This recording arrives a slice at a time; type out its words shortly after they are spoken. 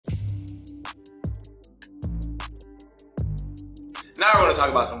Now I want to talk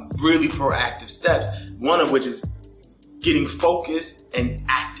about some really proactive steps, one of which is getting focused and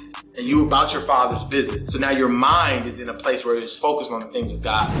active. And you about your Father's business. So now your mind is in a place where it's focused on the things of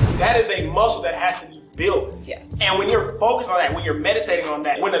God. That is a muscle that has to be built. Yes. And when you're focused on that, when you're meditating on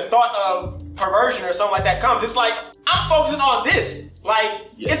that, when the thought of perversion or something like that comes, it's like, I'm focusing on this. Like,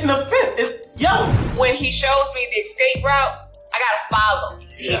 It's an offense. It's yelling. When he shows me the escape route, I gotta follow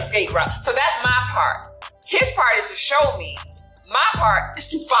the escape route. So that's my part. His part is to show me. My part is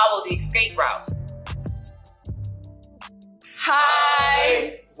to follow the escape route.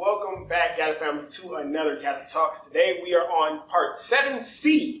 Hi. Welcome back, Gather family, to another Gather Talks. Today we are on part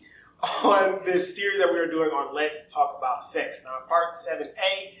 7C on this series that we are doing on Let's Talk About Sex. Now, part 7A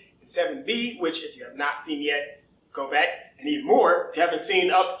and 7B, which if you have not seen yet, go back. And even more, if you haven't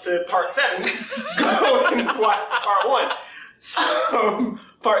seen up to part 7, go and watch part 1.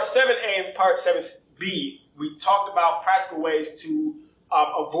 Part 7A and part 7B, we talked about practical ways to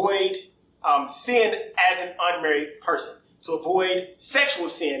avoid sin as an unmarried person. To avoid sexual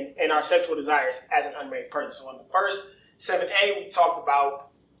sin and our sexual desires as an unmarried person. So on the first 7A, we talked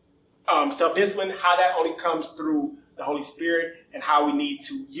about self-discipline, how that only comes through the Holy Spirit, and how we need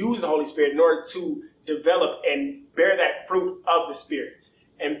to use the Holy Spirit in order to develop and bear that fruit of the Spirit.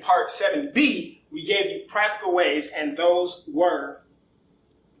 In part 7B, we gave you practical ways, and those were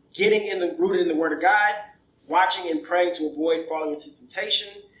getting rooted in the Word of God, watching and praying to avoid falling into temptation,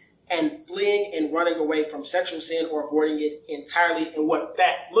 and fleeing and running away from sexual sin or avoiding it entirely, and what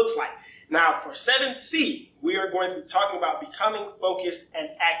that looks like. Now, for 7C, we are going to be talking about becoming focused and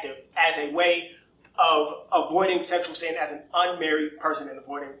active as a way of avoiding sexual sin as an unmarried person and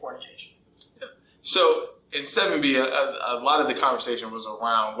avoiding fornication. So in 7B, a lot of the conversation was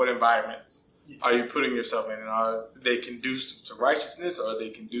around what environments are you putting yourself in, and are they conducive to righteousness, or are they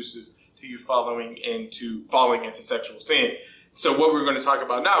conducive to you falling into sexual sin? So what we're going to talk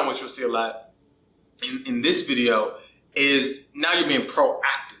about now, which you'll see a lot in this video, is now you're being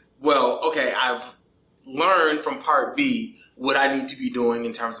proactive. Well, okay, I've learned from part B what I need to be doing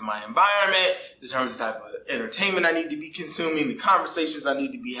in terms of my environment, in terms of the type of entertainment I need to be consuming, the conversations I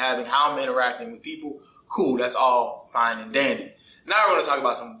need to be having, how I'm interacting with people. Cool, that's all fine and dandy. Now I want to talk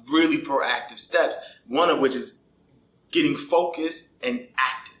about some really proactive steps, one of which is getting focused and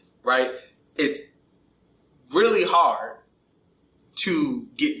active, right? It's really hard to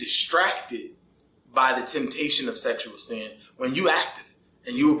get distracted by the temptation of sexual sin when you active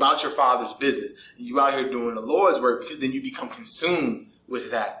and you about your Father's business and you out here doing the Lord's work, because then you become consumed with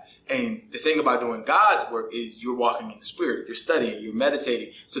that. And the thing about doing God's work is you're walking in the Spirit, you're studying, you're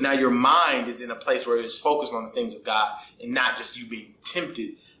meditating. So now your mind is in a place where it's focused on the things of God and not just you being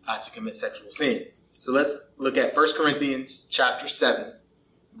tempted to commit sexual sin. So let's look at 1 Corinthians chapter 7,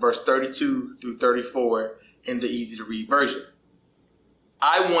 verse 32 through 34 in the easy to read version.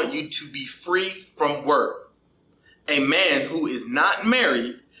 I want you to be free from work. A man who is not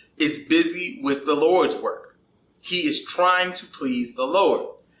married is busy with the Lord's work. He is trying to please the Lord.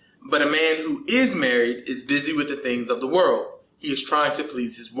 But a man who is married is busy with the things of the world. He is trying to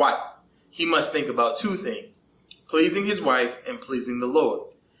please his wife. He must think about two things: pleasing his wife and pleasing the Lord.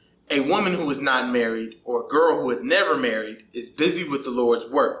 A woman who is not married, or a girl who is never married, is busy with the Lord's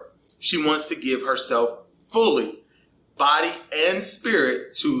work. She wants to give herself fully, body and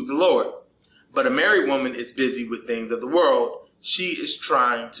spirit, to the Lord. But a married woman is busy with things of the world. She is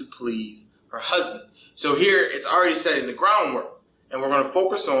trying to please her husband. So here it's already setting the groundwork. And we're going to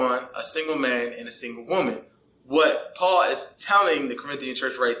focus on a single man and a single woman. What Paul is telling the Corinthian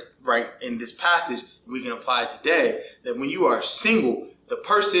church right in this passage, we can apply today, that when you are single, the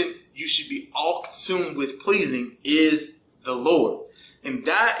person you should be all consumed with pleasing is the Lord. And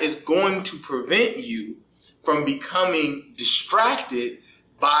that is going to prevent you from becoming distracted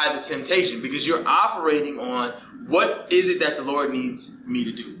by the temptation, because you're operating on what is it that the Lord needs me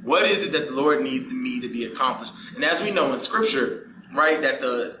to do? What is it that the Lord needs me to be accomplished? And as we know in Scripture, right, that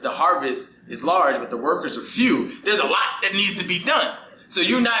the harvest is large, but the workers are few. There's a lot that needs to be done. So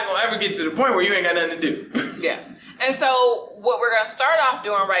you're not going to ever get to the point where you ain't got nothing to do. Yeah. And so what we're going to start off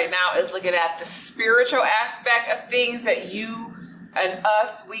doing right now is looking at the spiritual aspect of things that you and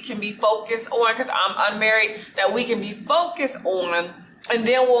us, we can be focused on, because I'm unmarried, that we can be focused on, and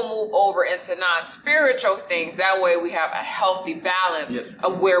then we'll move over into non-spiritual things. That way we have a healthy balance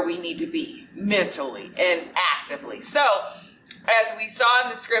of where we need to be mentally and actively. So as we saw in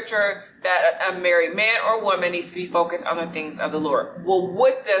the scripture, that a married man or woman needs to be focused on the things of the Lord. Well,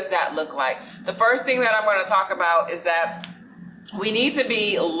 what does that look like? The first thing that I'm going to talk about is that we need to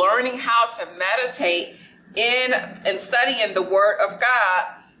be learning how to meditate in and studying the Word of God,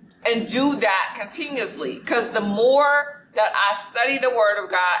 and do that continuously. Because the more that I study the Word of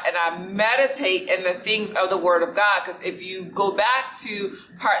God and I meditate in the things of the Word of God. Because if you go back to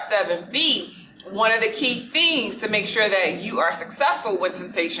part 7b, one of the key things to make sure that you are successful when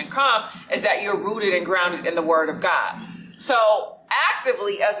temptation comes is that you're rooted and grounded in the Word of God. So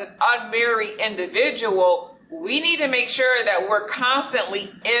actively, as an unmarried individual, we need to make sure that we're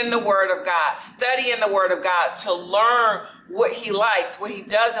constantly in the Word of God, studying the Word of God to learn what He likes, what He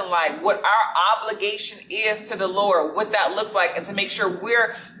doesn't like, what our obligation is to the Lord, what that looks like, and to make sure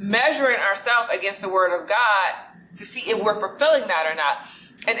we're measuring ourselves against the Word of God to see if we're fulfilling that or not.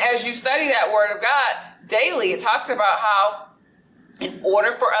 And as you study that Word of God daily, it talks about how in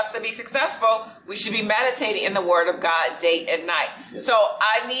order for us to be successful, we should be meditating in the Word of God day and night. So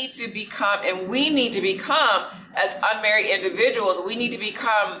I need to become, and we need to become, as unmarried individuals, we need to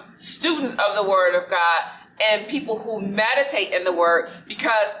become students of the Word of God and people who meditate in the Word,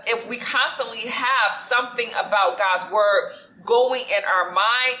 because if we constantly have something about God's Word going in our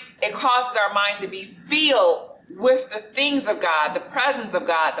mind, it causes our mind to be filled with the things of God, the presence of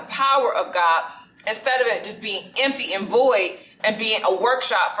God, the power of God, instead of it just being empty and void and being a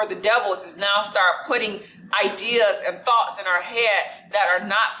workshop for the devil to now start putting ideas and thoughts in our head that are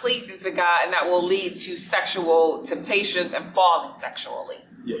not pleasing to God and that will lead to sexual temptations and falling sexually.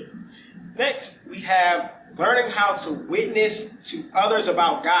 Yeah. Next, we have learning how to witness to others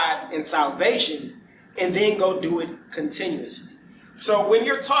about God and salvation and then go do it continuously. So when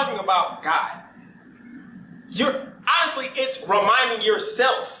you're talking about God, it's reminding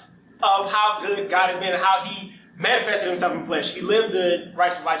yourself of how good God has been and how He manifested Himself in flesh. He lived the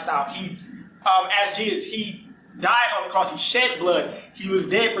righteous lifestyle. He, as Jesus, He died on the cross. He shed blood. He was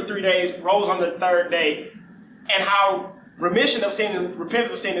dead for 3 days, rose on the third day, and how remission of sin and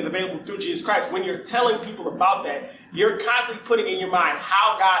repentance of sin is available through Jesus Christ. When you're telling people about that, you're constantly putting in your mind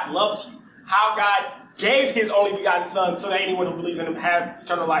how God loves you, how God gave His only begotten Son so that anyone who believes in Him have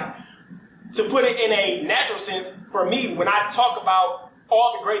eternal life. To put it in a natural sense, for me, when I talk about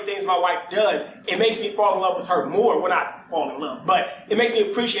all the great things my wife does, it makes me fall in love with her more. Well, not fall in love, but it makes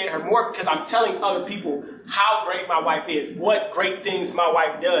me appreciate her more because I'm telling other people how great my wife is, what great things my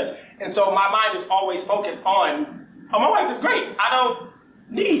wife does. And so my mind is always focused on, oh, my wife is great. I don't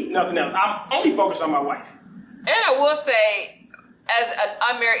need nothing else. I'm only focused on my wife. And I will say, as an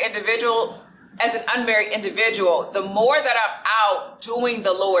unmarried individual, the more that I'm out doing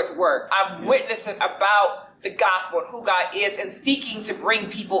the Lord's work, I'm witnessing about the gospel and who God is and seeking to bring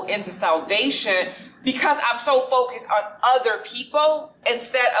people into salvation, because I'm so focused on other people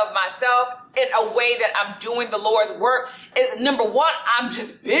instead of myself in a way that I'm doing the Lord's work. Is number one, I'm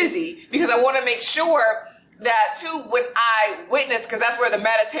just busy because I want to make sure that too, when I witness, because that's where the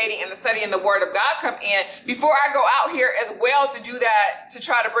meditating and the studying the Word of God come in, before I go out here as well to do that, to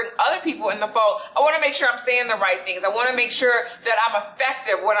try to bring other people in the fold, I want to make sure I'm saying the right things. I want to make sure that I'm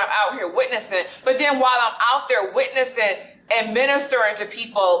effective when I'm out here witnessing. But then while I'm out there witnessing and ministering to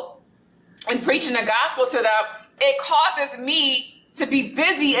people and preaching the gospel to them, it causes me to be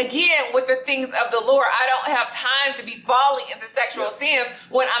busy again with the things of the Lord. I don't have time to be falling into sexual sins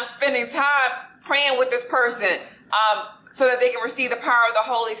when I'm spending time praying with this person so that they can receive the power of the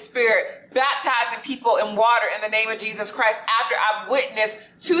Holy Spirit, baptizing people in water in the name of Jesus Christ after I've witnessed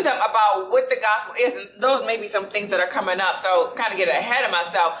to them about what the gospel is. And those may be some things that are coming up, so kind of get ahead of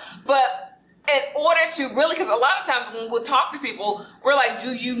myself. But in order to really, because a lot of times when we'll talk to people, we're like,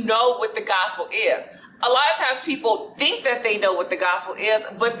 do you know what the gospel is? A lot of times people think that they know what the gospel is,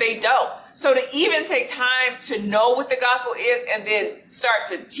 but they don't. So to even take time to know what the gospel is and then start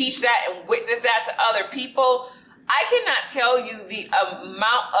to teach that and witness that to other people, I cannot tell you the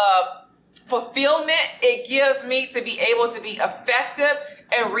amount of fulfillment it gives me to be able to be effective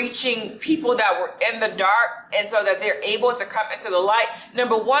in reaching people that were in the dark, and so that they're able to come into the light.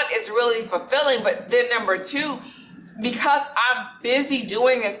 Number one, it's really fulfilling, but then number two, because I'm busy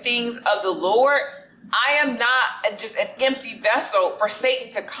doing the things of the Lord, I am not just an empty vessel for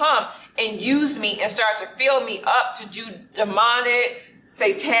Satan to come and use me and start to fill me up to do demonic,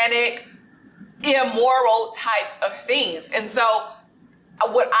 satanic, immoral types of things. And so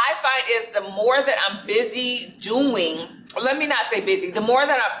what I find is the more that I'm busy doing, or let me not say busy, the more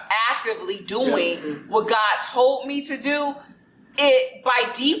that I'm actively doing what God told me to do, it by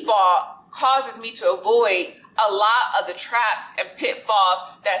default causes me to avoid a lot of the traps and pitfalls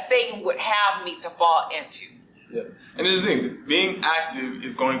that Satan would have me to fall into. Yeah. And here's the thing, being active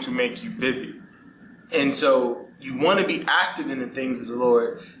is going to make you busy. And so you want to be active in the things of the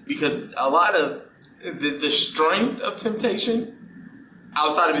Lord, because a lot of the strength of temptation,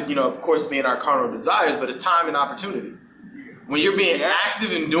 outside of it, of course, being our carnal desires, but it's time and opportunity. When you're being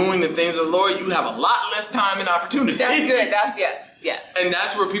active in doing the things of the Lord, you have a lot less time and opportunity. That's good. That's yes. And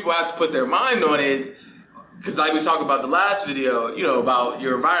that's where people have to put their mind on is, because like we talked about the last video, about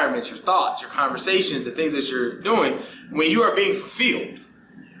your environments, your thoughts, your conversations, the things that you're doing. When you are being fulfilled,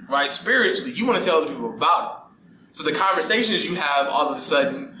 right, spiritually, you want to tell other people about it. So the conversations you have all of a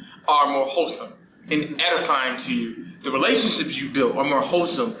sudden are more wholesome and edifying to you. The relationships you build are more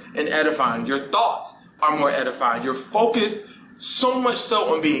wholesome and edifying. Your thoughts are more edifying. You're focused so much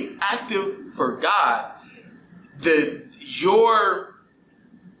so on being active for God that your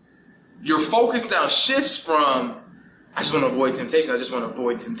focus now shifts from, I just want to avoid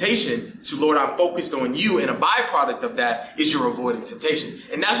temptation, to, Lord, I'm focused on you, and a byproduct of that is you're avoiding temptation.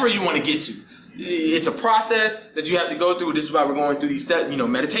 And that's where you want to get to. It's a process that you have to go through. This is why we're going through these steps,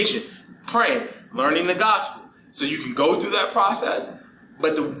 meditation, praying, learning the gospel. So you can go through that process.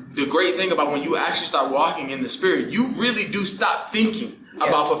 But the great thing about when you actually start walking in the Spirit, you really do stop thinking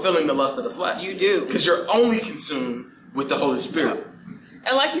about fulfilling the lust of the flesh. You do. Because you're only consumed with the Holy Spirit.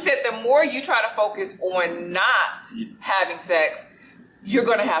 And like you said, the more you try to focus on not having sex, you're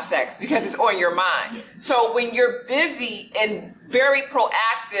going to have sex because it's on your mind. Yeah. So when you're busy and very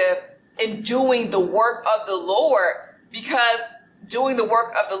proactive in doing the work of the Lord, because doing the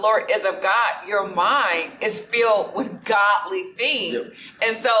work of the Lord is of God, your mind is filled with godly things. Yep.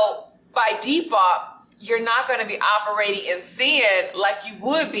 And so by default, you're not going to be operating in sin like you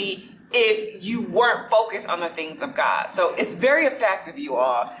would be if you weren't focused on the things of God. So it's very effective, you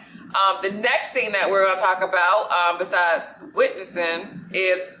all. The next thing that we're going to talk about, besides witnessing,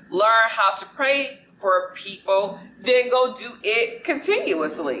 is learn how to pray for people, then go do it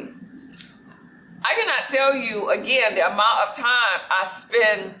continuously. I cannot tell you, again, the amount of time I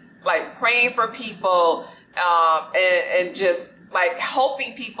spend like praying for people and just like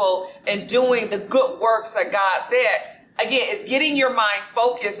helping people and doing the good works that God said. Again, it's getting your mind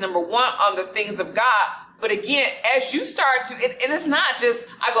focused, number one, on the things of God. But again, as you start to, and it's not just,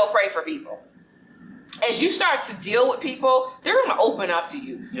 I go pray for people. As you start to deal with people, they're going to open up to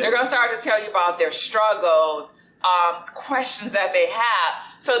you. Yeah. They're going to start to tell you about their struggles, questions that they have.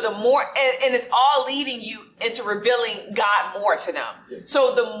 So the more, and it's all leading you into revealing God more to them. Yeah.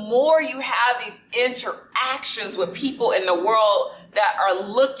 So the more you have these interactions with people in the world that are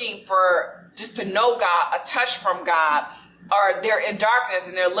looking for just to know God, a touch from God, or they're in darkness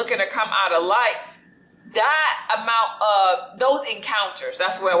and they're looking to come out of light, that amount of those encounters,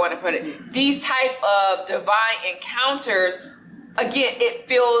 that's where I want to put it. These type of divine encounters, again, it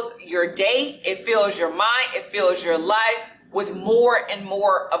fills your day, it fills your mind, it fills your life with more and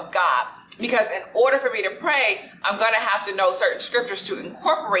more of God. Because in order for me to pray, I'm going to have to know certain scriptures to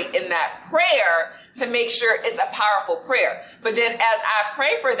incorporate in that prayer to make sure it's a powerful prayer. But then as I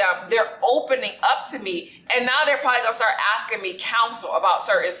pray for them, they're opening up to me. And now they're probably going to start asking me counsel about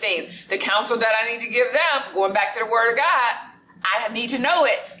certain things. The counsel that I need to give them, going back to the word of God, I need to know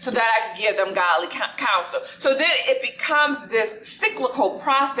it so that I can give them godly counsel. So then it becomes this cyclical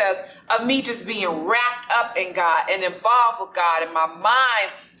process of me just being wrapped up in God and involved with God, and my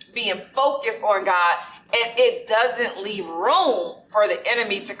mind being focused on God, and it doesn't leave room for the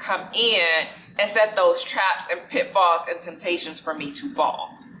enemy to come in and set those traps and pitfalls and temptations for me to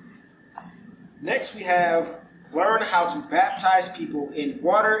fall. Next, we have learn how to baptize people in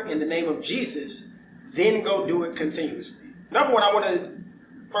water in the name of Jesus, then go do it continuously. Number one, I want to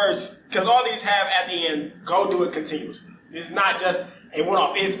first, because all these have at the end, go do it continuously. It's not just a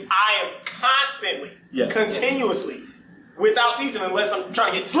one-off. It's I am constantly, continuously, without ceasing, unless I'm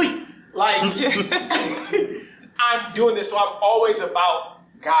trying to get sleep. Like, I'm doing this, so I'm always about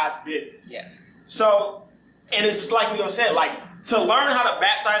God's business. Yes. So, and it's like we said, like, to learn how to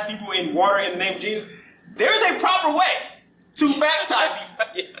baptize people in water in the name of Jesus, there's a proper way to baptize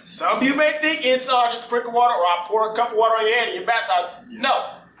people. Some people may think it's just sprinkle water, or I pour a cup of water on your head and you're baptized.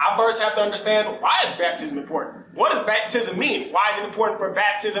 No. I first have to understand, why is baptism important? What does baptism mean? Why is it important for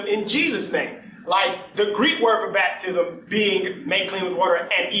baptism in Jesus' name? Like the Greek word for baptism being made clean with water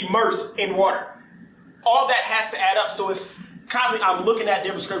and immersed in water. All that has to add up. So it's constantly, I'm looking at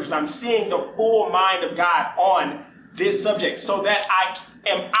different scriptures. I'm seeing the full mind of God on this subject so that I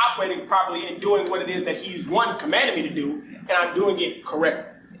am operating properly and doing what it is that He's commanded me to do, and I'm doing it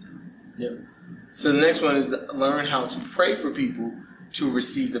correctly. Yep. So the next one is learn how to pray for people to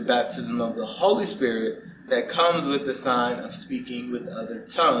receive the baptism of the Holy Spirit that comes with the sign of speaking with other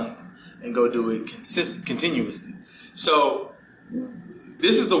tongues, and go do it continuously. So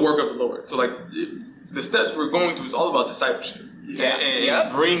this is the work of the Lord. So like the steps we're going through is all about discipleship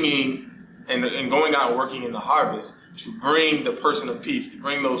and bringing and going out and working in the harvest to bring the person of peace, to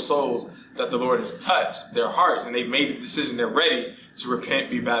bring those souls that the Lord has touched their hearts and they've made the decision, they're ready to repent,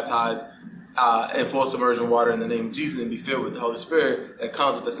 be baptized in full submersion water in the name of Jesus and be filled with the Holy Spirit that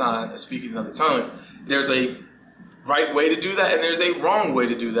comes with the sign of speaking in other tongues. There's a right way to do that and there's a wrong way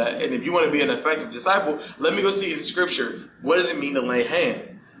to do that. And if you want to be an effective disciple, let me go see in Scripture, what does it mean to lay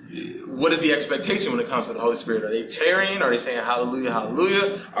hands? What is the expectation when it comes to the Holy Spirit? Are they tarrying? Are they saying hallelujah,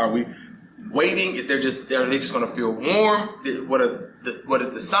 hallelujah? Are we waiting? Are they just going to feel warm? What is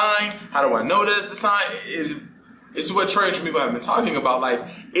the sign? How do I know that it's the sign? It's what Trey and Tramico have been talking about. Like,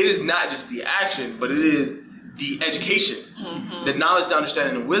 it is not just the action, but it is the education, the knowledge, the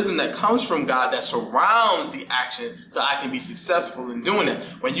understanding, and wisdom that comes from God that surrounds the action so I can be successful in doing it.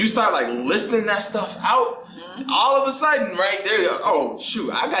 When you start like listing that stuff out, all of a sudden, right there, oh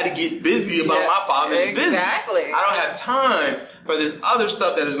shoot, I got to get busy about my Father's business. I don't have time for this other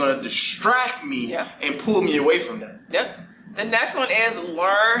stuff that is going to distract me and pull me away from that. Yep. The next one is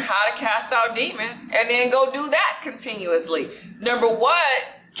learn how to cast out demons and then go do that continuously. Number one,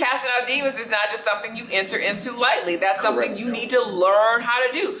 casting out demons is not just something you enter into lightly. That's something you need to learn how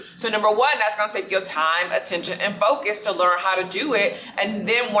to do. So number one, that's going to take your time, attention, and focus to learn how to do it. And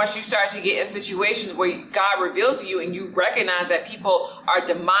then once you start to get in situations where God reveals to you and you recognize that people are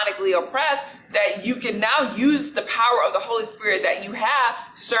demonically oppressed, that you can now use the power of the Holy Spirit that you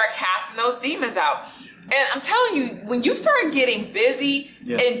have to start casting those demons out. And I'm telling you, when you start getting busy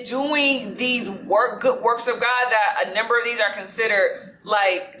and doing these good works of God, that a number of these are considered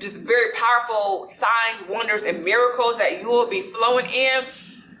like just very powerful signs, wonders, and miracles that you will be flowing in.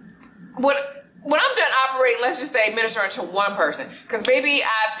 When I'm done operating, let's just say ministering to one person, because maybe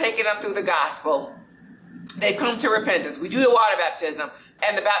I've taken them through the gospel. They've come to repentance. We do the water baptism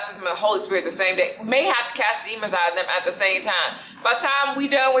and the baptism of the Holy Spirit the same day. We may have to cast demons out of them at the same time. By the time we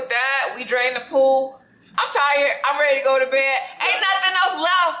done with that, we drain the pool. I'm tired. I'm ready to go to bed. Ain't nothing else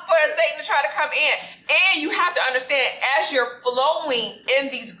left for Satan to try to come in. And you have to understand, as you're flowing in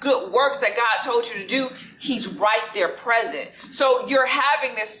these good works that God told you to do, he's right there present. So you're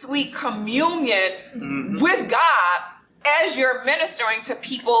having this sweet communion with God as you're ministering to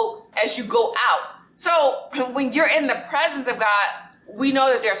people as you go out. So when you're in the presence of God, we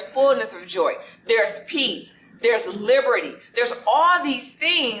know that there's fullness of joy. There's peace. There's liberty. There's all these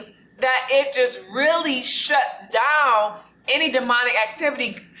things that it just really shuts down any demonic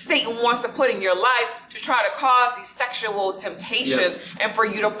activity Satan wants to put in your life to try to cause these sexual temptations and for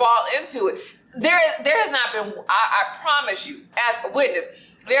you to fall into it. There has not been, I promise you, as a witness,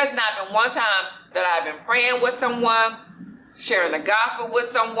 there's not been one time that I've been praying with someone, sharing the gospel with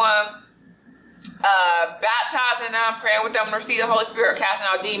someone, baptizing them, praying with them to receive the Holy Spirit, or casting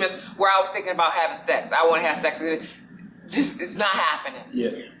out demons, where I was thinking about having sex. I want to have sex with it. Just, it's not happening.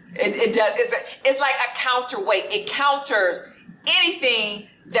 It does. It's like a counterweight. It counters anything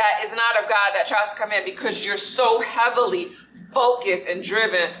that is not of God that tries to come in, because you're so heavily focused and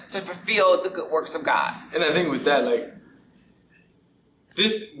driven to fulfill the good works of God. And I think with that, like,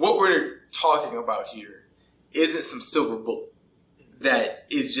 this, what we're talking about here isn't some silver bullet that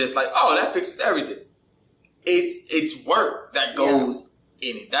is just like, oh, that fixes everything. It's work that goes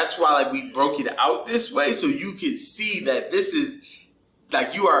in it. That's why, like, we broke it out this way, so you could see that this is,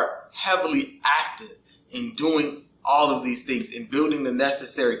 like, you are heavily active in doing all of these things and building the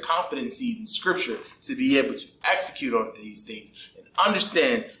necessary competencies in Scripture to be able to execute on these things and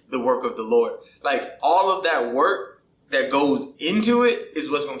understand the work of the Lord. Like, all of that work that goes into it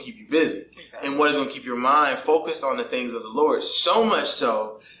is what's going to keep you busy and what is going to keep your mind focused on the things of the Lord. So much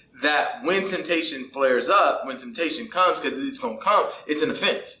so that when temptation flares up, when temptation comes, because it's going to come, it's an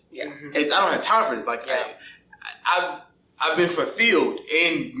offense. I don't have time for this. Like, I've been fulfilled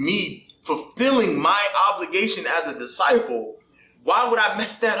in me fulfilling my obligation as a disciple. Why would I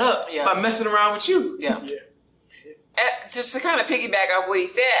mess that up by messing around with you? Just to kind of piggyback off what he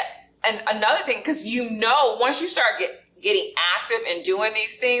said, and another thing, because once you start getting active and doing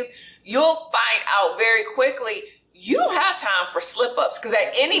these things, you'll find out very quickly you don't have time for slip-ups, because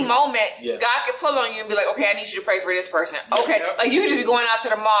at any moment, God could pull on you and be like, okay, I need you to pray for this person. Okay, like, you could just be going out to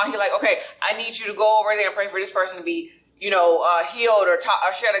the mall, he's like, okay, I need you to go over there and pray for this person to be, healed or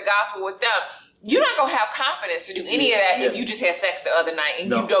share the gospel with them. You're not going to have confidence to do any of that if you just had sex the other night and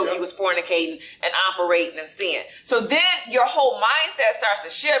you was fornicating and operating in sin. So then your whole mindset starts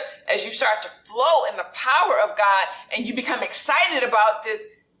to shift as you start to flow in the power of God, and you become excited about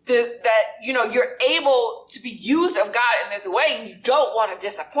that you're able to be used of God in this way, and you don't want to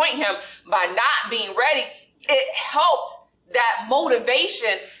disappoint him by not being ready. It helps that motivation,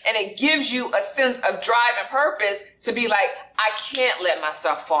 and it gives you a sense of drive and purpose to be like, I can't let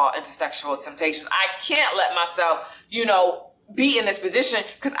myself fall into sexual temptations. I can't let myself, be in this position,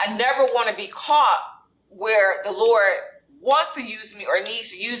 because I never want to be caught where the Lord wants to use me or needs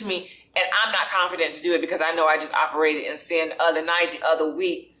to use me, and I'm not confident to do it because I know I just operated in sin the other night, the other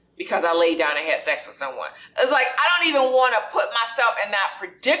week, because I laid down and had sex with someone. It's like, I don't even want to put myself in that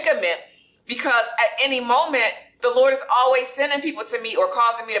predicament, because at any moment, the Lord is always sending people to me or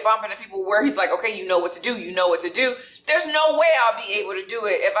causing me to bump into people where he's like, okay, you know what to do. You know what to do. There's no way I'll be able to do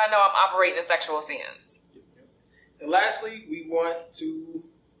it if I know I'm operating in sexual sins. And lastly, we want to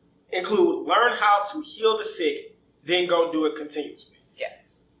include learn how to heal the sick, then go do it continuously.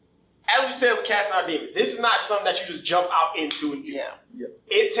 Yes. As we said with casting out demons, this is not something that you just jump out into and do. Yeah.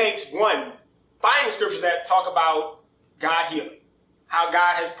 It takes finding scriptures that talk about God healing, how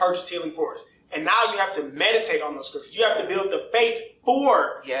God has purchased healing for us. And now you have to meditate on those scriptures. You have to build the faith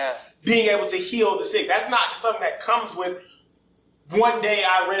for being able to heal the sick. That's not just something that comes with one day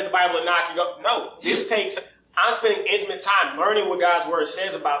I read the Bible and now I can go. No, this takes, I'm spending intimate time learning what God's word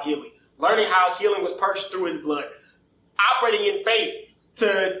says about healing, learning how healing was purchased through his blood, operating in faith to,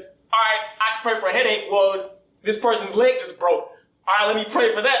 all right, I can pray for a headache. Well, this person's leg just broke. All right, let me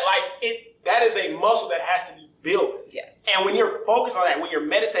pray for that. That is a muscle that has to be built. Yes. And when you're focused on that, when you're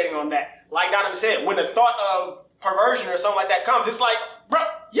meditating on that, like Donovan said, when the thought of perversion or something like that comes, it's like, bro,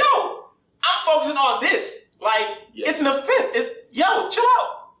 I'm focusing on this. It's an offense. Chill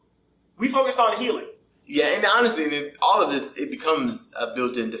out. We focused on healing. Yeah, and honestly, in all of this, it becomes a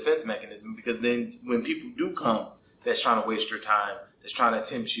built-in defense mechanism, because then when people do come that's trying to waste your time, that's trying to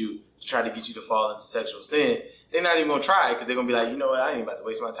tempt you, to try to get you to fall into sexual sin, they're not even going to try it, because they're going to be like, you know what, I ain't about to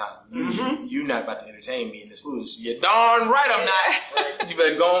waste my time. You're not about to entertain me in this foolishness. You're darn right I'm not. You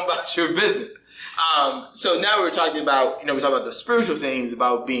better go on about your business. So now we're talking about, we talk about the spiritual things,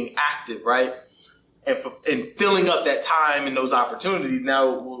 about being active, right? And filling up that time and those opportunities.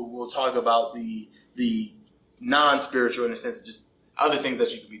 Now we'll talk about the non-spiritual, in the sense of just other things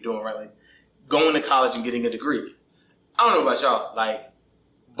that you could be doing, right? Like going to college and getting a degree. I don't know about y'all,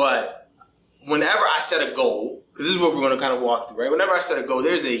 but whenever I set a goal, because this is what we're going to kind of walk through, right? Whenever I set a goal,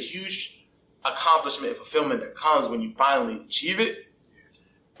 there's a huge accomplishment and fulfillment that comes when you finally achieve it.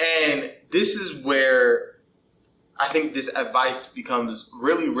 And this is where I think this advice becomes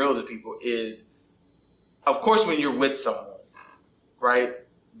really real to people is, of course, when you're with someone, right?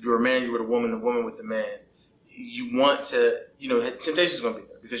 You're a man, you're with a woman with the man. You want to, temptation's going to be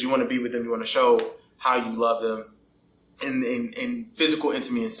there, because you want to be with them. You want to show how you love them. And physical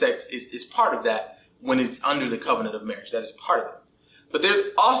intimacy and sex is part of that when it's under the covenant of marriage. That is part of it. But there's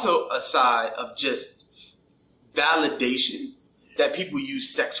also a side of just validation that people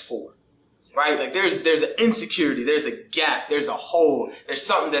use sex for, right? Like there's an insecurity, there's a gap, there's a hole, there's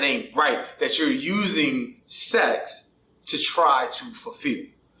something that ain't right that you're using sex to try to fulfill.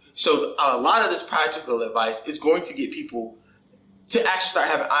 So a lot of this practical advice is going to get people to actually start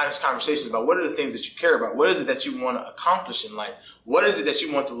having honest conversations about what are the things that you care about. What is it that you want to accomplish in life? What is it that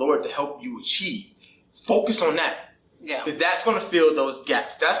you want the Lord to help you achieve? Focus on that. Yeah. Because that's going to fill those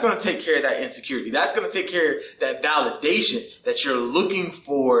gaps. That's going to take care of that insecurity. That's going to take care of that validation that you're looking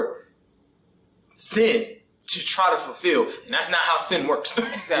for sin to try to fulfill. And that's not how sin works.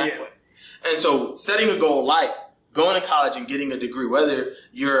 Exactly. And so setting a goal like going to college and getting a degree, whether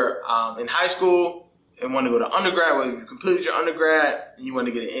you're in high school and want to go to undergrad, whether you completed your undergrad and you want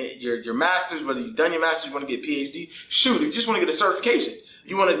to get your master's, whether you've done your master's, you want to get a PhD, shoot, if you just want to get a certification,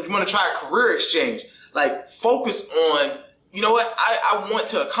 you want to try a career exchange, focus on, you know what, I want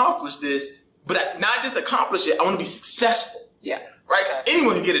to accomplish this, but not just accomplish it, I want to be successful. Yeah. Right? Exactly.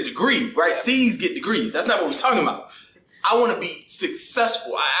 Anyone can get a degree, right? Yeah. C's get degrees. That's not what we're talking about. I want to be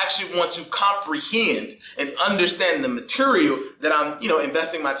successful. I actually want to comprehend and understand the material that I'm,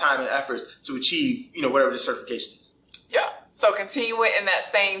 investing my time and efforts to achieve, whatever the certification is. Yeah. So continuing in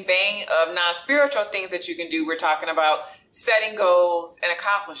that same vein of non-spiritual things that you can do, we're talking about setting goals and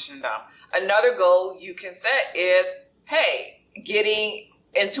accomplishing them. Another goal you can set is, hey, getting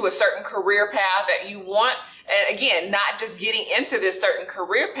into a certain career path that you want. And again, not just getting into this certain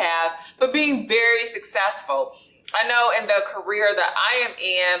career path, but being very successful. I know in the career that I am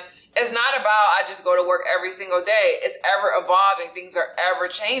in, it's not about I just go to work every single day. It's ever evolving. Things are ever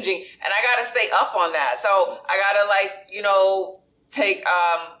changing. And I got to stay up on that. So I got to take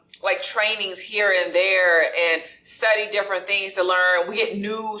trainings here and there and study different things to learn. We get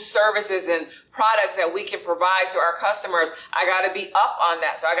new services and products that we can provide to our customers. I got to be up on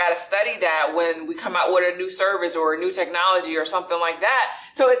that. So I got to study that when we come out with a new service or a new technology or something like that.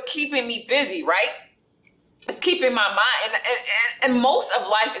 So it's keeping me busy, right? It's keeping my mind, and most of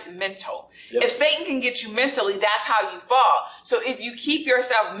life is mental. Yep. If Satan can get you mentally, that's how you fall. So if you keep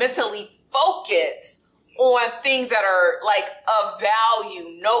yourself mentally focused on things that are like of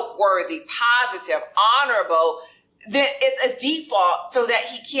value, noteworthy, positive, honorable, then it's a default so that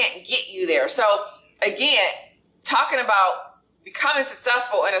he can't get you there. So again, talking about becoming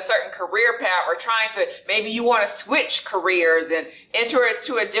successful in a certain career path, or trying to, maybe you want to switch careers and enter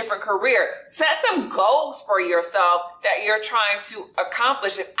into a different career. Set some goals for yourself that you're trying to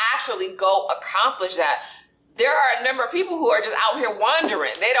accomplish and actually go accomplish that. There are a number of people who are just out here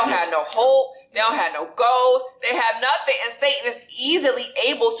wandering. They don't have no hope. They don't have no goals. They have nothing. And Satan is easily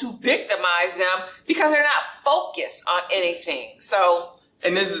able to victimize them because they're not focused on anything. So,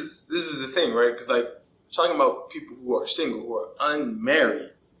 and this is the thing, right? Because like, talking about people who are single, who are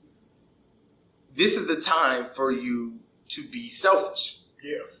unmarried, this is the time for you to be selfish.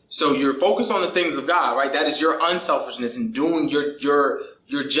 Yeah. So you're focused on the things of God, right? That is your unselfishness and doing your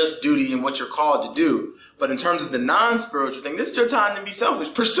just duty and what you're called to do. But in terms of the non-spiritual thing, this is your time to be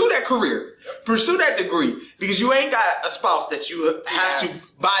selfish. Pursue that career. Yep. Pursue that degree. Because you ain't got a spouse that you have to,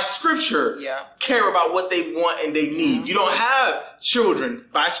 by scripture, care about what they want and they need. You don't have children.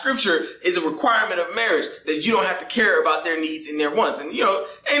 By scripture is a requirement of marriage that you don't have to care about their needs and their wants. And, you know,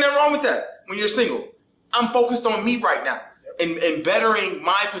 ain't nothing wrong with that when you're single. I'm focused on me right now and bettering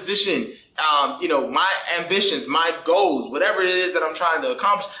my position. You know, my ambitions, my goals, whatever it is that I'm trying to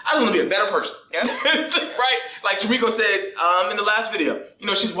accomplish. I just want to be a better person. Right? Like Shamiko said in the last video, you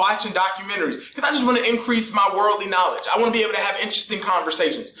know, she's watching documentaries because I just want to increase my worldly knowledge. I want to be able to have interesting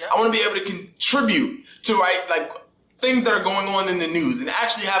conversations. I want to be able to contribute to, right, like things that are going on in the news and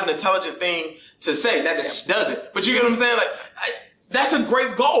actually have an intelligent thing to say. Not that she doesn't, but you get what I'm saying? Like, that's a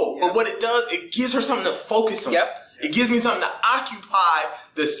great goal. But what it does, it gives her something to focus on. It gives me something to occupy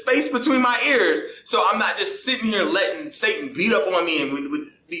the space between my ears, so I'm not just sitting here letting Satan beat up on me and with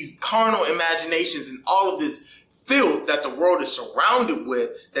these carnal imaginations and all of this filth that the world is surrounded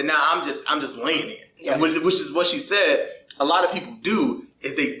with, that now I'm just laying in. Which is what she said a lot of people do,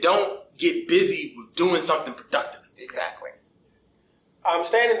 is they don't get busy with doing something productive. Exactly.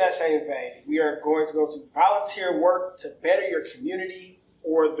 Staying in that same vein, we are going to go to volunteer work to better your community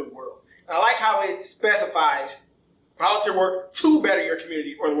or the world. And I like how it specifies volunteer work to better your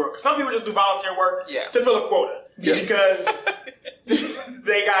community or the world. Because some people just do volunteer work to fill a quota. Because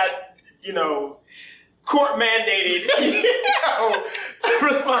they got, you know, court mandated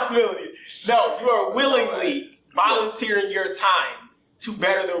responsibilities. No, you are willingly volunteering your time to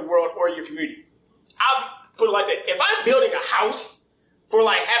better the world or your community. I'll put it like that. If I'm building a house for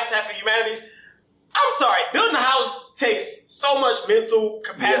like Habitat for Humanities, I'm sorry, building a house takes so much mental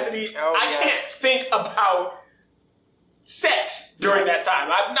capacity. I can't think about sex during that time.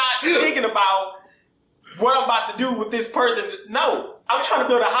 I'm not thinking about what I'm about to do with this person. No, I'm trying to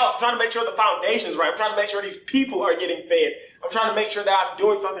build a house. I'm trying to make sure the foundation's right. I'm trying to make sure these people are getting fed. I'm trying to make sure that I'm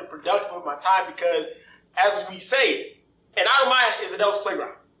doing something productive with my time because, as we say, an idle mind is the devil's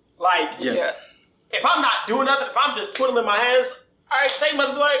playground. Like, if I'm not doing nothing, if I'm just twiddling my hands, all right, Satan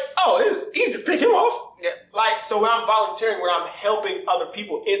must be like, oh, it's easy to pick him off. Like, so when I'm volunteering, when I'm helping other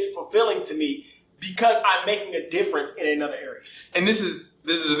people, it's fulfilling to me, because I'm making a difference in another area. And this is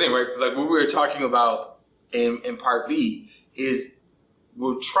the thing, right? Like what we were talking about in part B is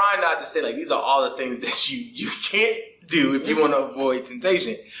we're trying not to say like these are all the things that you can't do if you want to avoid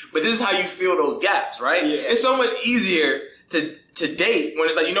temptation. But this is how you fill those gaps, right? It's so much easier to date when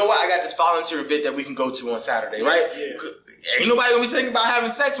it's like, you know what, I got this volunteer event that we can go to on Saturday, right? Ain't nobody gonna be thinking about having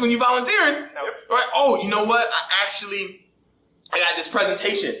sex when you're volunteering, right? Oh, you know what? I got this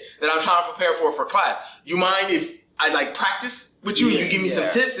presentation that I'm trying to prepare for class. You mind if I like practice with you and you give me some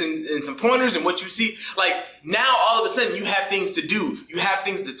tips and some pointers and what you see? Like now all of a sudden you have things to do. You have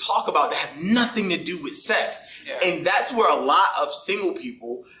things to talk about that have nothing to do with sex. And that's where a lot of single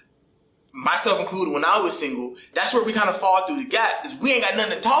people, myself included when I was single, that's where we kind of fall through the gaps, is we ain't got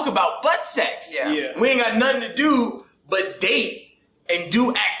nothing to talk about but sex. We ain't got nothing to do but date and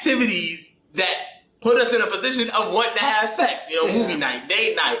do activities that put us in a position of wanting to have sex. You know, movie night,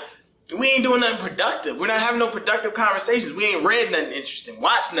 date night. We ain't doing nothing productive. We're not having no productive conversations. We ain't read nothing interesting,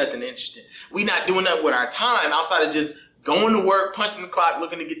 watched nothing interesting. We not doing nothing with our time outside of just going to work, punching the clock,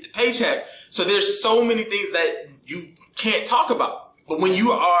 looking to get the paycheck. So there's so many things that you can't talk about. But when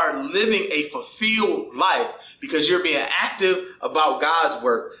you are living a fulfilled life because you're being active about God's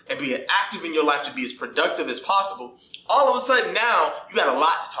work and being active in your life to be as productive as possible, all of a sudden now you got a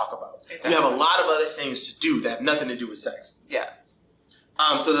lot to talk about. You have a lot of other things to do that have nothing to do with sex.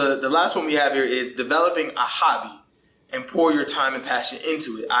 So the last one we have here is developing a hobby and pour your time and passion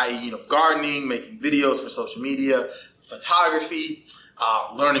into it, i.e., you know, gardening, making videos for social media, photography,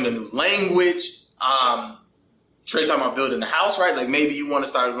 learning a new language, Trey talking about building a house, right? Like maybe you want to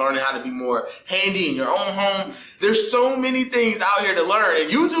start learning how to be more handy in your own home. There's so many things out here to learn, and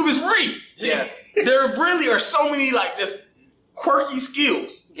YouTube is free. Yes. There really are so many like just quirky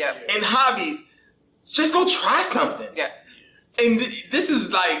skills and hobbies. Just go try something. Yeah. And this is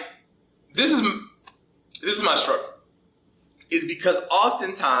my struggle. Is because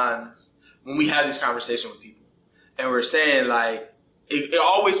oftentimes when we have this conversation with people and we're saying like, it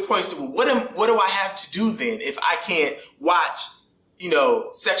always points to, well, what do I have to do then if I can't watch,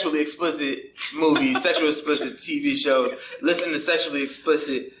 sexually explicit movies, sexually explicit TV shows, listen to sexually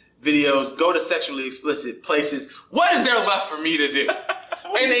explicit videos, go to sexually explicit places? What is there left for me to do?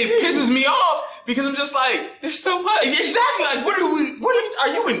 And it pisses me off because I'm just like, there's so much. Exactly. Like, are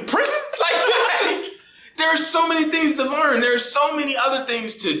you in prison? Like, there are so many things to learn. There's so many other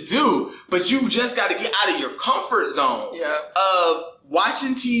things to do, but you just got to get out of your comfort zone of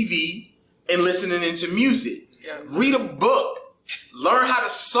watching TV and listening into music. Yeah. Read a book. Learn how to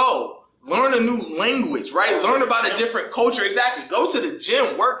sew. Learn a new language, right? Learn about a different culture. Exactly. Go to the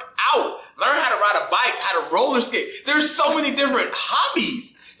gym. Work out. Learn how to ride a bike, how to roller skate. There's so many different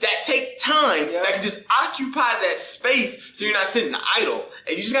hobbies that take time that can just occupy that space so you're not sitting idle.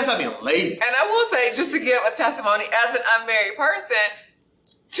 And you just gotta stop being lazy. And I will say, just to give a testimony, as an unmarried person,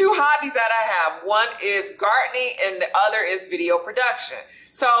 2 hobbies that I have. One is gardening and the other is video production.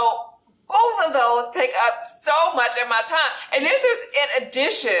 So both of those take up so much of my time. And this is in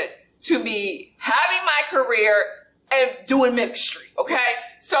addition to me having my career and doing ministry, okay?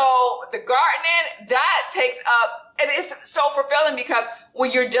 So the gardening, that takes up, and it's so fulfilling because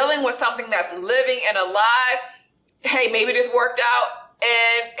when you're dealing with something that's living and alive, hey, maybe this worked out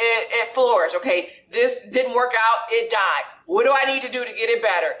and it flourished, okay? This didn't work out, it died. What do I need to do to get it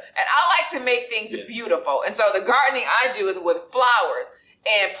better? And I like to make things beautiful. And so the gardening I do is with flowers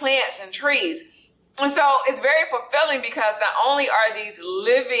and plants and trees. And so it's very fulfilling because not only are these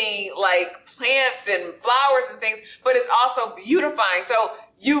living like plants and flowers and things, but it's also beautifying. So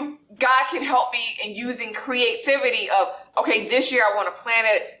God can help me in using creativity of, okay, this year I want to plant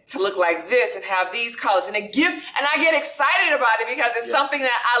it to look like this and have these colors. And I get excited about it because it's something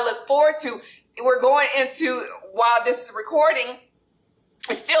that I look forward to. We're going into, while this is recording,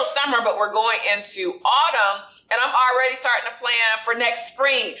 it's still summer, but we're going into autumn, and I'm already starting to plan for next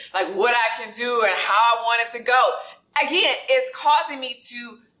spring, like what I can do and how I want it to go. Again, it's causing me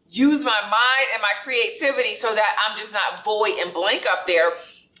to use my mind and my creativity so that I'm just not void and blank up there.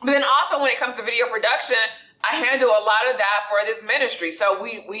 But then also when it comes to video production, I handle a lot of that for this ministry. So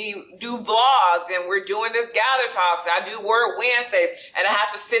we do vlogs and we're doing this gather talks. I do Word Wednesdays and I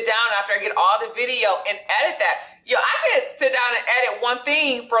have to sit down after I get all the video and edit that. I could sit down and edit one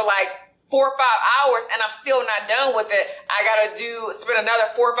thing for like 4 or 5 hours and I'm still not done with it. I gotta spend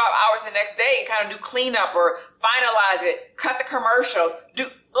another 4 or 5 hours the next day and kind of do cleanup or finalize it, cut the commercials.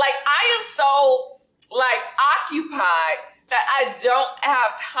 I am so occupied that I don't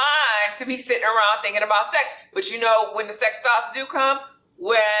have time to be sitting around thinking about sex. But when the sex thoughts do come,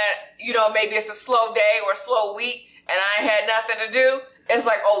 when, maybe it's a slow day or a slow week and I had nothing to do, it's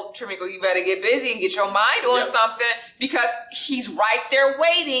like, oh, Trimiko, you better get busy and get your mind on something because he's right there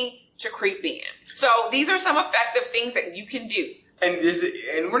waiting to creep in. So these are some effective things that you can do. And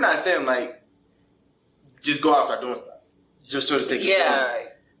we're not saying like, just go out and start doing stuff. Just sort of say,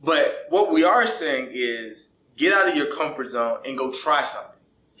 but what we are saying is get out of your comfort zone and go try something.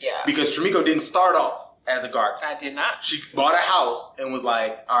 Yeah. Because Trimiko didn't start off as a gardener. I did not. She bought a house and was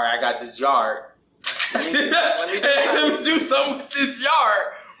like, all right, I got this yard. Let me do something with this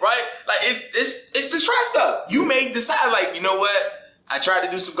yard, right? Like it's to try stuff. You may decide like, you know what? I tried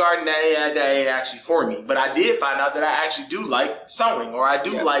to do some gardening that ain't actually for me, but I did find out that I actually do like sewing, or I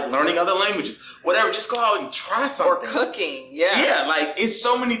do like learning other languages, whatever. Just go out and try something. Or cooking, yeah. Like it's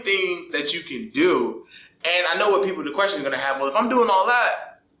so many things that you can do, and I know what the question is going to have. Well, if I'm doing all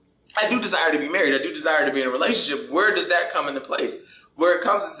that, I do desire to be married. I do desire to be in a relationship. Where does that come into place? Where it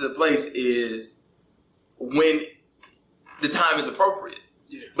comes into place is when the time is appropriate.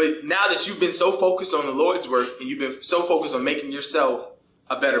 Yeah. But now that you've been so focused on the Lord's work and you've been so focused on making yourself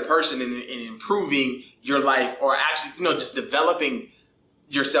a better person and improving your life, or actually, just developing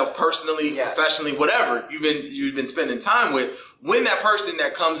yourself personally, professionally, whatever you've been spending time with, when that person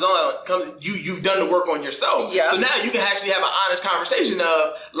that comes, you've done the work on yourself. Yeah. So now you can actually have an honest conversation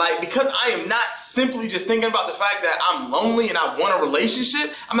of like, because I am not simply just thinking about the fact that I'm lonely and I want a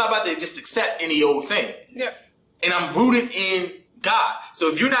relationship, I'm not about to just accept any old thing. Yeah. And I'm rooted in God.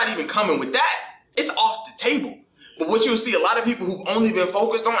 So if you're not even coming with that, it's off the table. But what you'll see, a lot of people who've only been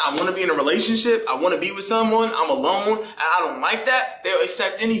focused on, I want to be in a relationship, I want to be with someone, I'm alone, and I don't like that, they'll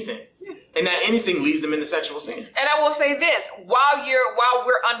accept anything. Yeah. and that anything leads them into sexual sin. And I will say this, while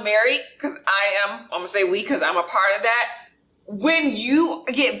we're unmarried, because I'm going to say we, because I'm a part of that, when you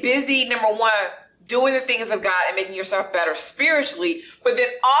get busy, number one, doing the things of God and making yourself better spiritually, but then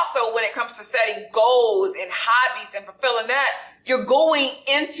also when it comes to setting goals and hobbies and fulfilling that, you're going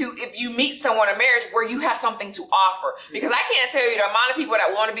into, if you meet someone in marriage, where you have something to offer. Because I can't tell you the amount of people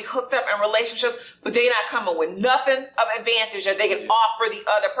that want to be hooked up in relationships, but they're not coming with nothing of advantage that they can offer the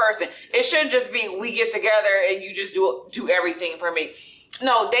other person. It shouldn't just be, we get together and you just do everything for me.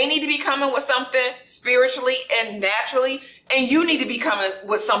 No, they need to be coming with something spiritually and naturally, and you need to be coming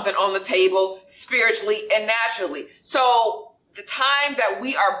with something on the table spiritually and naturally. So the time that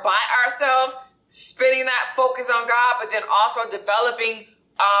we are by ourselves, spending that focus on God, but then also developing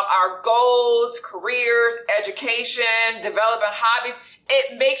our goals, careers, education, developing hobbies,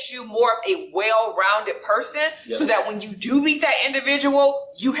 it makes you more of a well-rounded person, so that when you do meet that individual,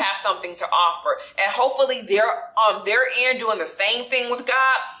 you have something to offer. And hopefully they're on their end doing the same thing with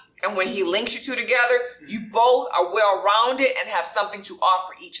God. And when he links you two together, you both are well-rounded and have something to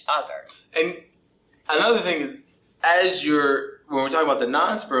offer each other. And another thing is, when we're talking about the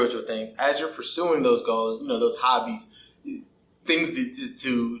non-spiritual things, as you're pursuing those goals, those hobbies, things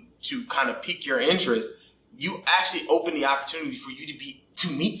to kind of pique your interest, you actually open the opportunity for you to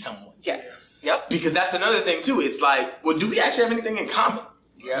meet someone. Yes. Yep. Because that's another thing too. It's like, well, do we actually have anything in common?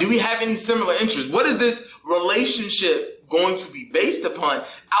 Yeah. Do we have any similar interests? What is this relationship going to be based upon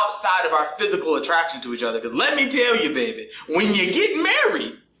outside of our physical attraction to each other? Because let me tell you, baby, when you get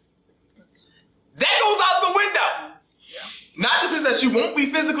married, that goes out the window. Yeah. Not to say that you won't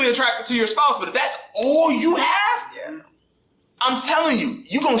be physically attracted to your spouse, but if that's all you have, I'm telling you,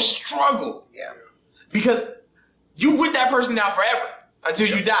 you're going to struggle. Yeah. Because you with that person now forever until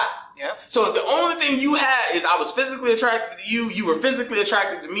you die. Yeah. So the only thing you had is I was physically attracted to you. You were physically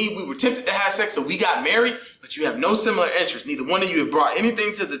attracted to me. We were tempted to have sex, so we got married. But you have no similar interests. Neither one of you have brought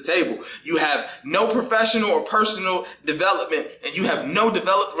anything to the table. You have no professional or personal development, and you have no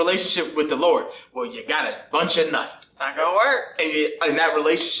developed relationship with the Lord. Well, you got a bunch of nothing. It's not going to work. And that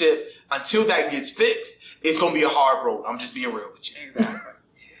relationship, until that gets fixed, it's going to be a hard road. I'm just being real with you. Exactly.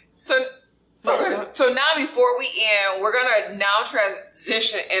 So now before we end, we're going to now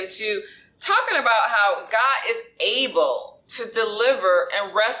transition into talking about how God is able to deliver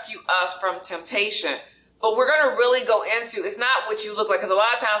and rescue us from temptation. But we're going to really go into, it's not what you look like, because a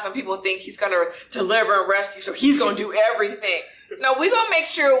lot of times when people think he's going to deliver and rescue, so he's going to do everything. No, we're going to make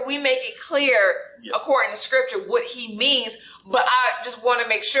sure we make it clear, according to scripture, what he means. But I just want to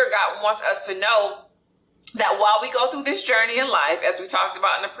make sure God wants us to know that while we go through this journey in life, as we talked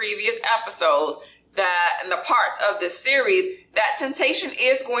about in the previous episodes, that in the parts of this series, that temptation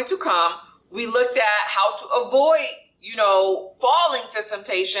is going to come. We looked at how to avoid, falling to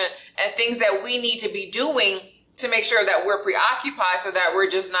temptation and things that we need to be doing to make sure that we're preoccupied so that we're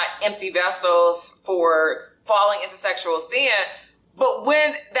just not empty vessels for falling into sexual sin. But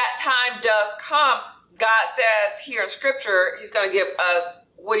when that time does come, God says here in scripture, he's going to give us,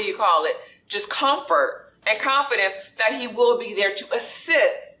 just comfort and confidence that he will be there to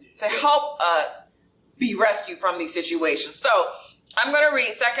assist, to help us be rescued from these situations. So I'm going to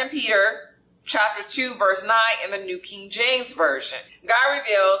read 2 Peter chapter 2, verse 9 in the New King James Version. God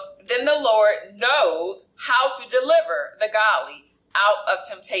reveals, then the Lord knows how to deliver the godly out of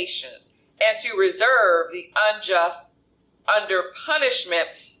temptations and to reserve the unjust under punishment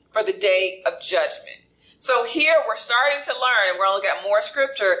for the day of judgment. So here we're starting to learn, and we're going to look at more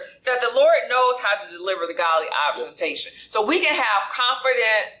scripture, that the Lord knows how to deliver the godly out of temptation. So we can have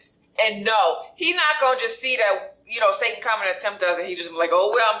confidence and know he's not going to just see that, Satan coming to tempt us and he just be like,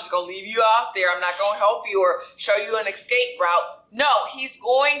 oh, well, I'm just going to leave you out there. I'm not going to help you or show you an escape route. No, he's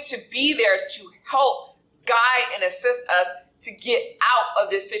going to be there to help guide and assist us to get out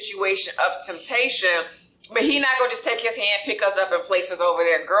of this situation of temptation. But he's not going to just take his hand, pick us up and place us over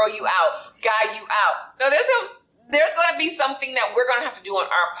there, girl you out, guide you out. No, there's going to be something that we're going to have to do on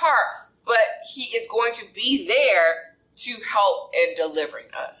our part, but he is going to be there to help in delivering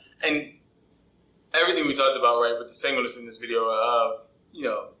us. And everything we talked about, right, with the singleness in this video of,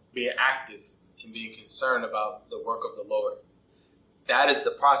 being active and being concerned about the work of the Lord, that is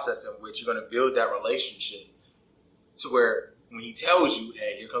the process in which you're going to build that relationship to where when he tells you,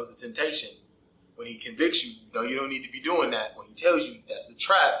 hey, here comes the temptation, when he convicts you, you don't need to be doing that. When he tells you that's the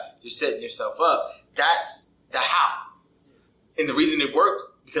trap, you're setting yourself up. That's the how. And the reason it works,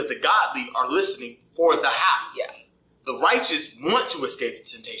 because the godly are listening for the how. Yeah. The righteous want to escape the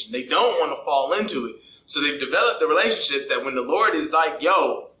temptation. They don't want to fall into it. So they've developed the relationships that when the Lord is like,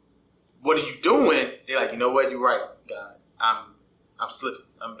 yo, what are you doing? They're like, you know what? You're right, God. I'm slipping.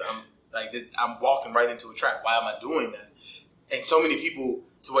 Like I'm walking right into a trap. Why am I doing that? And so many people,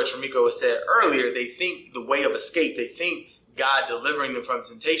 to what Tramiko said earlier, they think the way of escape, they think God delivering them from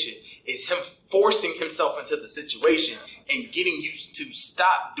temptation is him forcing himself into the situation and getting you to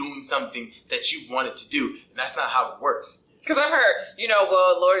stop doing something that you wanted to do. And that's not how it works. Because I've heard,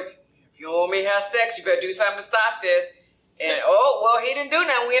 well, Lord, if you want me to have sex, you better do something to stop this. And, he didn't do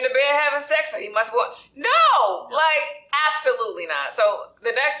nothing. We in the bed having sex, so he must want. No! Absolutely not. So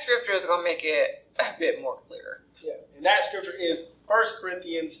the next scripture is going to make it a bit more clear. Yeah, and that scripture is 1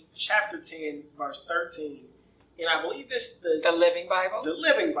 Corinthians chapter 10, verse 13. And I believe this is the Living Bible. The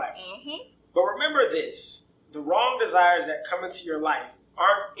Living Bible. Mm-hmm. But remember this, the wrong desires that come into your life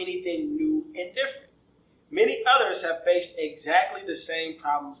aren't anything new and different. Many others have faced exactly the same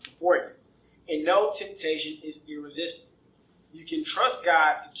problems before you, and no temptation is irresistible. You can trust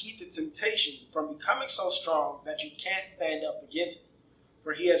God to keep the temptation from becoming so strong that you can't stand up against it.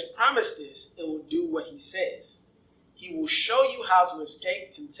 For he has promised this and will do what he says. He will show you how to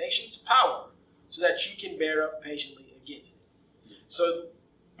escape temptation's power so that you can bear up patiently against it. So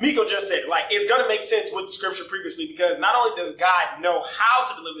Miko just said, it's going to make sense with the scripture previously, because not only does God know how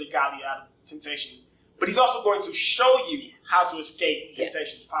to deliver the godly out of temptation, but he's also going to show you how to escape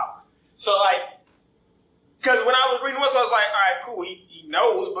temptation's power. So, because when I was reading once, I was like, all right, cool, he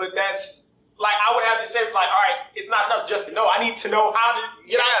knows, but that's, I would have to say, all right, it's not enough just to know. I need to know how to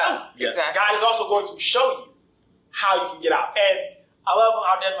get out too. Exactly. God is also going to show you how you can get out. And I love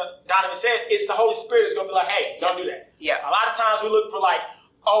how Donovan said, it's the Holy Spirit is going to be like, hey, don't do that. Yeah. A lot of times we look for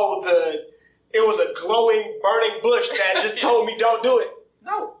it was a glowing, burning bush that just told me don't do it.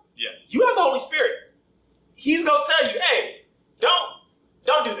 No. Yeah. You have the Holy Spirit. He's going to tell you, hey,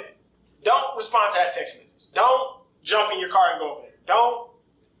 don't do that. Don't respond to that text message. Don't jump in your car and go over there. Don't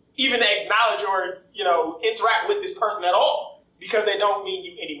even acknowledge or, interact with this person at all, because they don't mean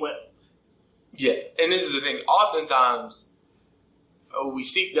you any well. Yeah. And this is the thing. Oftentimes, we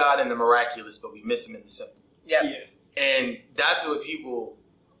seek God in the miraculous, but we miss him in the simple. Yep. Yeah. And that's what people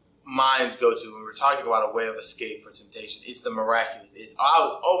minds go to when we're talking about a way of escape for temptation. It's the miraculous. It's, I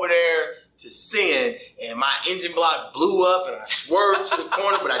was over there to sin and my engine block blew up and I swerved to the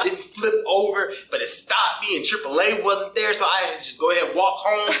corner, but I didn't flip over, but it stopped me and AAA wasn't there, so I had to just go ahead and walk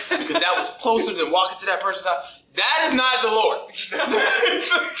home because that was closer than walking to that person's house. That is not the Lord.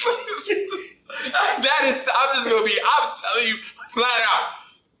 That is, I'm telling you flat out,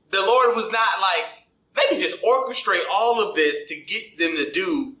 the Lord was not let me just orchestrate all of this to get them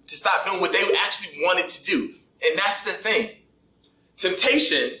to stop doing what they actually wanted to do. And that's the thing.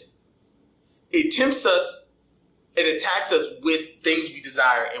 Temptation, it tempts us, it attacks us with things we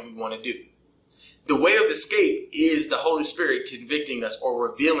desire and we want to do. The way of escape is the Holy Spirit convicting us or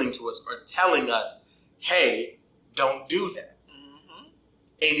revealing to us or telling us, hey, don't do that. Mm-hmm. And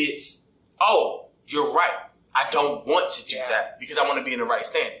it's, oh, you're right. I don't want to do that because I want to be in the right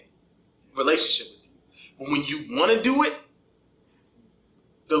standing relationship with you. But when you want to do it,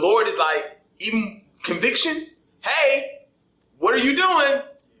 the Lord is even conviction, hey, what are you doing?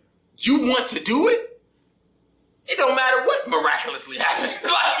 You want to do it? It don't matter what miraculously happens.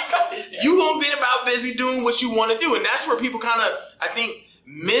 You gonna get about busy doing what you want to do. And that's where people kind of, I think,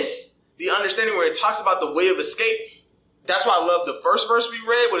 miss the understanding where it talks about the way of escape. That's why I love the first verse we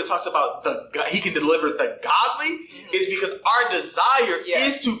read, where it talks about he can deliver the godly, is because our desire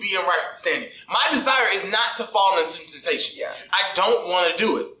is to be in right standing. My desire is not to fall into temptation. Yeah. I don't want to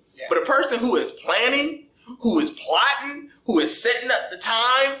do it. Yeah. But a person who is planning, who is plotting, who is setting up the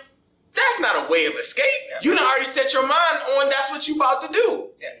time, that's not a way of escape. Yeah. You done already set your mind on that's what you about to do.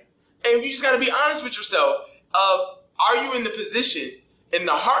 Yeah. And you just got to be honest with yourself are you in the position, in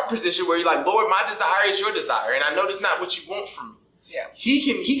the heart position where you're like, Lord, my desire is your desire, and I know that's not what you want from me. Yeah.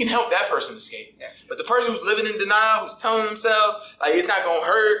 He can help that person escape. Yeah. But the person who's living in denial, who's telling themselves, it's not going to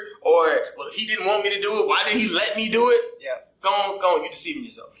hurt, or, well, if he didn't want me to do it, why did he let me do it? Yeah. Go on, you're deceiving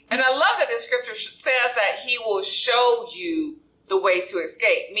yourself. And I love that the scripture says that he will show you the way to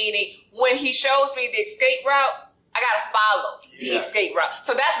escape. Meaning, when he shows me the escape route, I got to follow the escape route.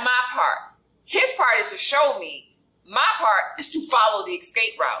 So that's my part. His part is to show me. My part is to follow the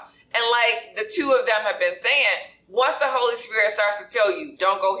escape route. And the two of them have been saying, once the Holy Spirit starts to tell you,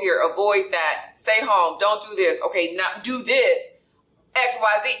 don't go here, avoid that, stay home, don't do this, okay, now do this, X,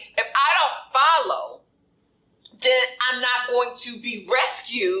 Y, Z. If I don't follow, then I'm not going to be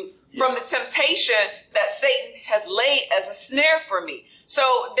rescued from the temptation that Satan has laid as a snare for me.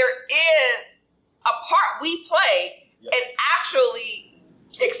 So there is a part we play in actually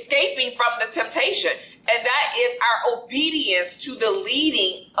escaping from the temptation. And that is our obedience to the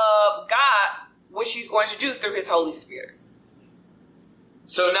leading of God, which he's going to do through his Holy Spirit.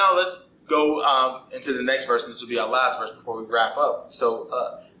 So now let's go into the next verse. This will be our last verse before we wrap up. So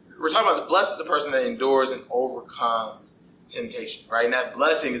we're talking about the blessed is the person that endures and overcomes temptation, right? And that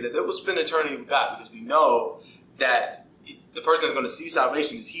blessing is that they will spend eternity with God, because we know that the person that's going to see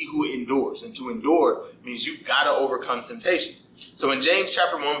salvation is he who endures. And to endure means you've got to overcome temptation. So in James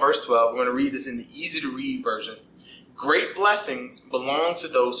chapter 1, verse 12, we're going to read this in the easy to read version. Great blessings belong to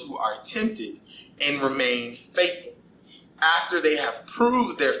those who are tempted and remain faithful. After they have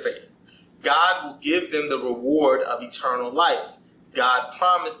proved their faith, God will give them the reward of eternal life. God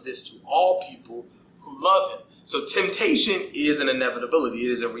promised this to all people who love him. So temptation is an inevitability.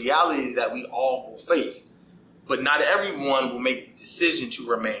 It is a reality that we all will face. But not everyone will make the decision to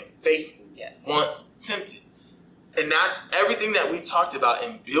remain faithful once tempted. And that's everything that we talked about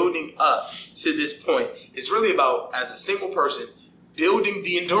in building up to this point. It's really about, as a single person, building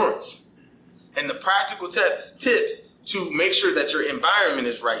the endurance and the practical tips to make sure that your environment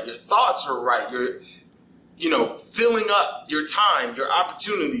is right, your thoughts are right, you're, filling up your time, your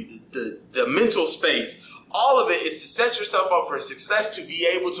opportunity, the mental space. All of it is to set yourself up for success, to be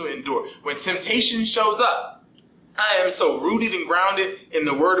able to endure. When temptation shows up, I am so rooted and grounded in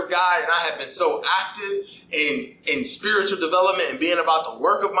the Word of God, and I have been so active in spiritual development and being about the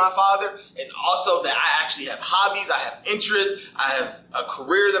work of my Father, and also that I actually have hobbies, I have interests, I have a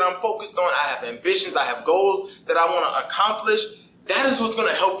career that I'm focused on, I have ambitions, I have goals that I want to accomplish. That is what's going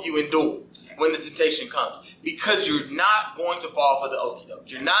to help you endure when the temptation comes, because you're not going to fall for the okie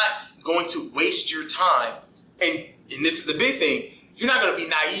doke. You're not going to waste your time, and this is the big thing. You're not going to be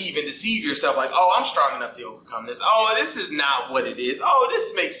naive and deceive yourself like, oh, I'm strong enough to overcome this. Oh, this is not what it is. Oh,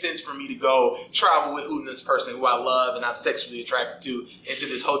 this makes sense for me to go travel with this person who I love and I'm sexually attracted to into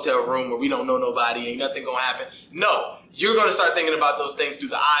this hotel room where we don't know nobody, ain't nothing going to happen. No, you're going to start thinking about those things through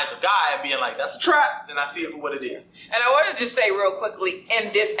the eyes of God and being like, that's a trap. Then I see it for what it is. And I want to just say real quickly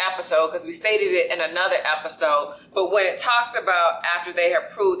in this episode, because we stated it in another episode, but when it talks about after they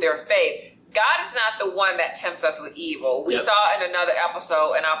have proved their faith, God is not the one that tempts us with evil. We saw in another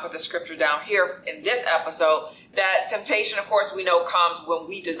episode, and I'll put the scripture down here in this episode, that temptation, of course, we know comes when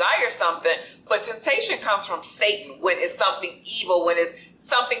we desire something, but temptation comes from Satan when it's something evil, when it's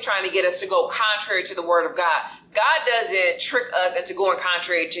something trying to get us to go contrary to the word of God. God doesn't trick us into going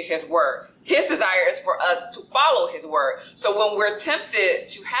contrary to his word. His desire is for us to follow his word. So when we're tempted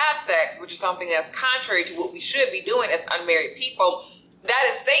to have sex, which is something that's contrary to what we should be doing as unmarried people,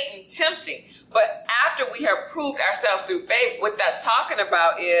 that is Satan tempting. But after we have proved ourselves through faith, what that's talking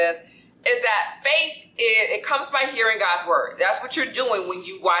about is that faith, it comes by hearing God's word. That's what you're doing when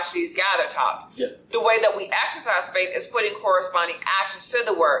you watch these gather talks. Yeah. The way that we exercise faith is putting corresponding actions to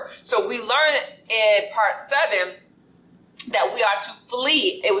the word. So we learned in part 7 that we are to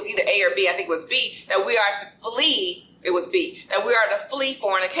flee. It was either A or B. I think it was B. That we are to flee. It was B. That we are to flee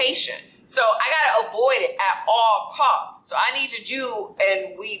fornication. So I got to avoid it at all costs. So I need to do,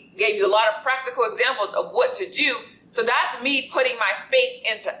 and we gave you a lot of practical examples of what to do. So that's me putting my faith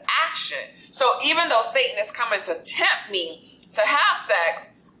into action. So even though Satan is coming to tempt me to have sex,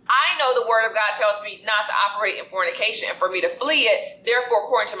 I know the word of God tells me not to operate in fornication and for me to flee it. Therefore,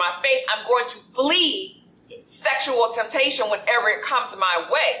 according to my faith, I'm going to flee sexual temptation whenever it comes my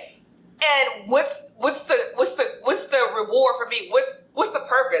way. And what's the reward for me? What's the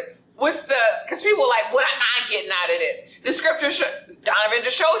purpose? Because people are like, what am I getting out of this? The scripture, Donovan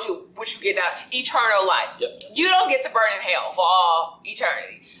just showed you what you get out, eternal life. Yep. You don't get to burn in hell for all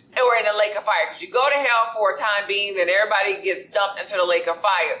eternity or in the lake of fire, because you go to hell for a time being, then everybody gets dumped into the lake of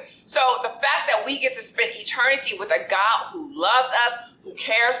fire. So the fact that we get to spend eternity with a God who loves us, who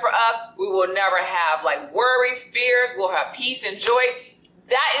cares for us, we will never have worries, fears, we'll have peace and joy.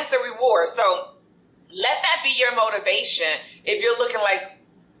 That is the reward. So let that be your motivation. If you're looking like,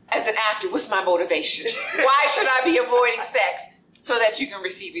 as an actor, what's my motivation? Why should I be avoiding sex? So that you can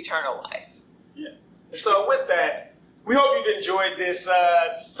receive eternal life. Yeah. So with that, we hope you've enjoyed this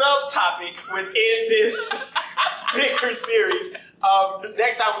subtopic within this bigger series.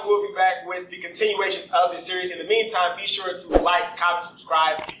 Next time we will be back with the continuation of this series. In the meantime, be sure to like, comment,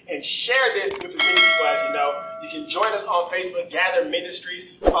 subscribe, and share this with as many people as you know. You can join us on Facebook, Gather Ministries.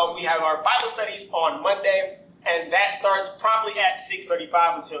 We have our Bible studies on Monday, and that starts promptly at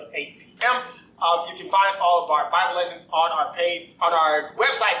 6:35 until 8 p.m. You can find all of our Bible lessons on our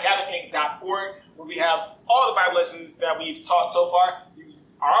website, gatherinc.org, where we have all the Bible lessons that we've taught so far. You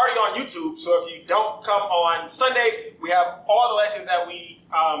are already on YouTube, so if you don't come on Sundays, we have all the lessons that we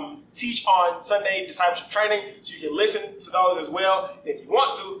teach on Sunday discipleship training, so you can listen to those as well. If you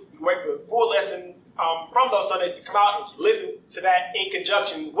want to, you can wait for the full lesson from those Sundays to come out and listen to that in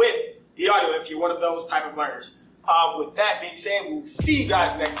conjunction with the audio if you're one of those type of learners. With that being said, we'll see you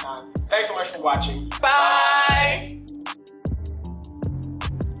guys next time. Thanks so much for watching. Bye.